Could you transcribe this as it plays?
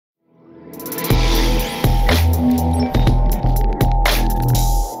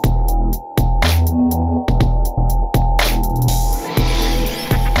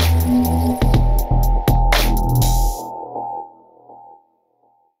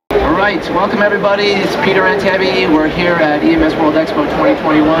right, welcome everybody. It's Peter Antevy. We're here at EMS World Expo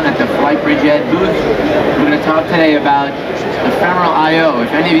 2021 at the Flight Bridge Ed booth. We're going to talk today about the femoral IO.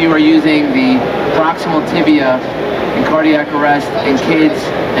 If any of you are using the proximal tibia in cardiac arrest in kids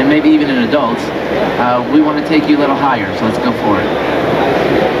and maybe even in adults, we want to take you a little higher, so let's go for it.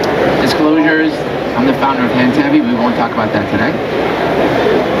 Disclosures, I'm the founder of Antevy. We won't talk about that today.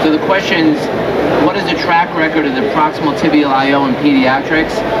 So the questions: what is the track record of the proximal tibial IO in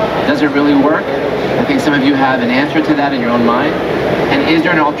pediatrics? Does it really work? I think some of you have an answer to that in your own mind. And is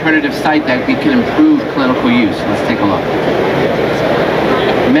there an alternative site that we can improve clinical use? Let's take a look.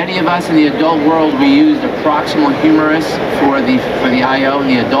 Many of us in the adult world, we use the proximal humerus for the IO in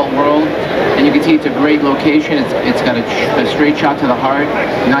the adult world. And you can see it's a great location. It's got a straight shot to the heart,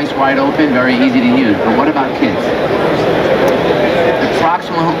 nice wide open, very easy to use. But what about kids?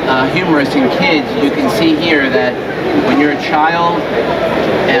 Proximal humerus in kids, you can see here that when you're a child,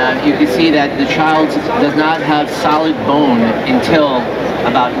 you can see that the child does not have solid bone until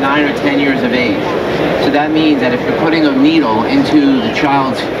about 9 or 10 years of age. So that means that if you're putting a needle into the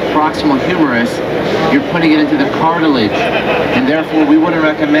child's proximal humerus, you're putting it into the cartilage, and therefore we wouldn't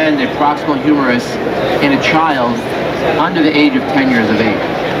recommend a proximal humerus in a child under the age of 10 years of age.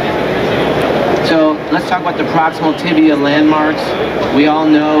 So let's talk about the proximal tibia landmarks. We all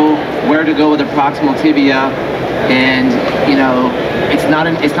know where to go with the proximal tibia, and you know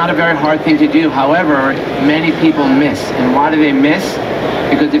it's not a very hard thing to do. However, many people miss. And why do they miss?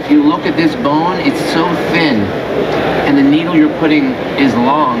 Because if you look at this bone, it's so thin, and the needle you're putting is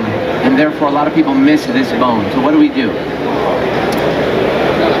long, and therefore a lot of people miss this bone. So what do we do?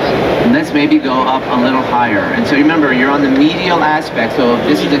 Let's maybe go up a little higher. And so remember, you're on the medial aspect. So if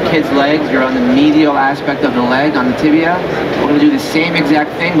this is a kid's legs, you're on the medial aspect of the leg, on the tibia. We're going to do the same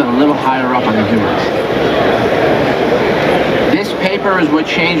exact thing, but a little higher up on the humerus. This paper is what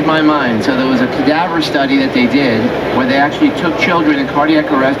changed my mind. So there was a cadaver study that they did where they actually took children in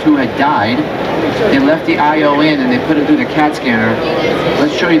cardiac arrest who had died. They left the IO in and they put them through the CAT scanner.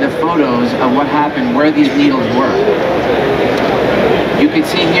 Let's show you the photos of what happened, where these needles were. You can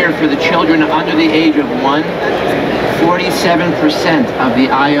see here for the children under the age of 1, 47% of the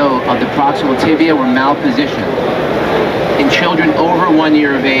IO of the proximal tibia were malpositioned. In children over 1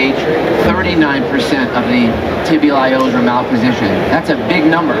 year of age, 39% of the tibial IOs were malpositioned. That's a big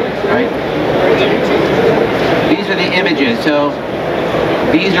number, right? These are the images. So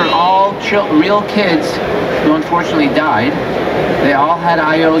these are all real kids who unfortunately died. They all had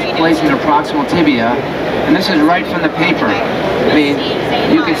IOs placed in their proximal tibia, and this is right from the paper. I mean,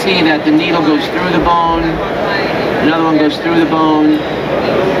 you can see that the needle goes through the bone, another one goes through the bone,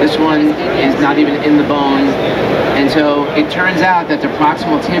 this one is not even in the bone, and so it turns out that the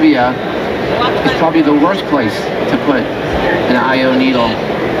proximal tibia is probably the worst place to put an IO needle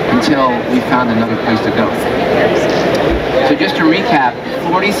until we found another place to go. So just to recap,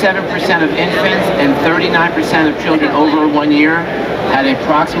 47% of infants and 39% of children over 1 year had a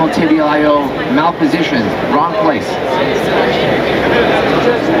proximal tibial IO malposition, wrong place.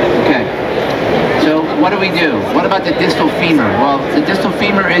 Okay, so what do we do? What about the distal femur? Well, the distal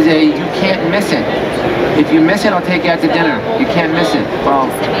femur is you can't miss it. If you miss it, I'll take you out to dinner. You can't miss it. Well,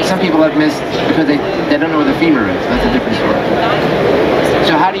 some people have missed because they don't know where the femur is. That's a different story.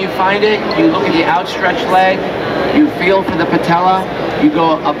 So how do you find it? You look at the outstretched leg, you feel for the patella, you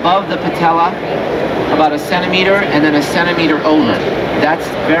go above the patella about 1 centimeter and then 1 centimeter over. That's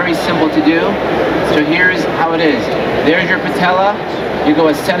very simple to do. So here's how it is. There's your patella, you go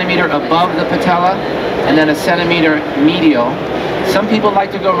 1 centimeter above the patella and then 1 centimeter medial. Some people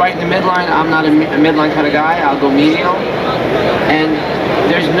like to go right in the midline. I'm not a midline kind of guy. I'll go medial. And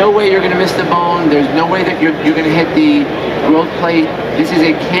there's no way you're going to miss the bone. There's no way that you're going to hit the growth plate. This is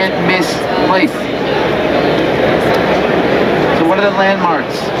a can't miss place. So what are the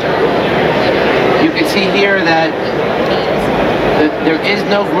landmarks? You can see here that there is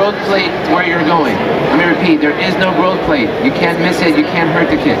no growth plate where you're going. Let me repeat, there is no growth plate. You can't miss it. You can't hurt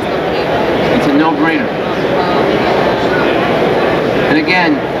the kid. It's a no-brainer. And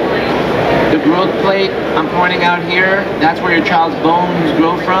again, the growth plate I'm pointing out here, that's where your child's bones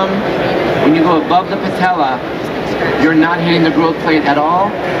grow from. When you go above the patella, you're not hitting the growth plate at all.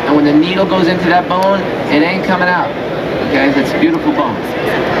 And when the needle goes into that bone, it ain't coming out. Okay, that's a beautiful bone.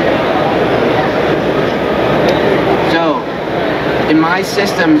 So, in my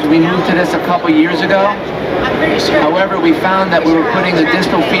systems, we moved to this a couple years ago. However, we found that we were putting the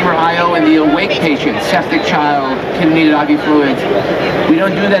distal femur IO in the awake patient, septic child, kid needed IV fluids. We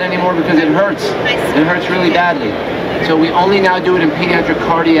don't do that anymore because it hurts. It hurts really badly. So we only now do it in pediatric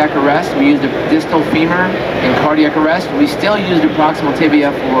cardiac arrest. We use the distal femur in cardiac arrest. We still use the proximal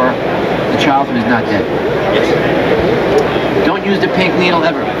tibia for the child who is not dead. Don't use the pink needle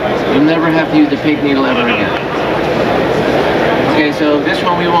ever. You'll never have to use the pink needle ever again. Okay, so this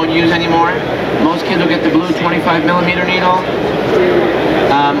one we won't use anymore. Most kids will get the blue 25mm needle.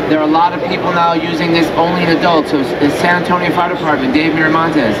 There are a lot of people now using this only in adults. So the San Antonio Fire Department, Dave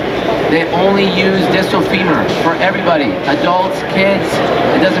Miramontes, they only use distal femur for everybody. Adults, kids,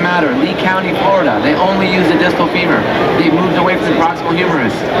 it doesn't matter. Lee County, Florida, they only use the distal femur. They've moved away from the proximal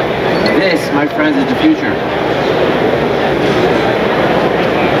humerus. This, my friends, is the future.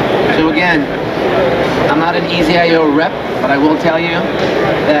 So again, I'm not an EZIO rep, but I will tell you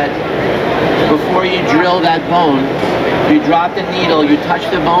that before you drill that bone, you drop the needle, you touch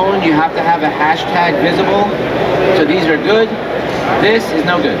the bone, you have to have a hashtag visible. So these are good, this is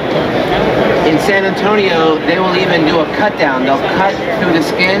no good. In San Antonio, they will even do a cut down. They'll cut through the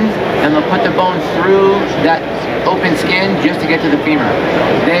skin and they'll put the bone through that open skin just to get to the femur.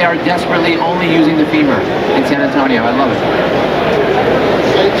 They are desperately only using the femur in San Antonio. I love it.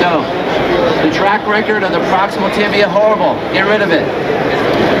 So, the track record of the proximal tibia, horrible. Get rid of it.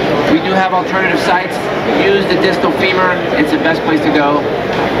 We do have alternative sites. Use the distal femur. It's the best place to go.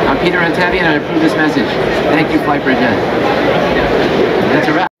 I'm Peter Antevy and I approve this message. Thank you, Flight Bridge Ed. That's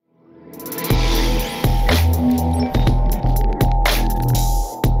a wrap.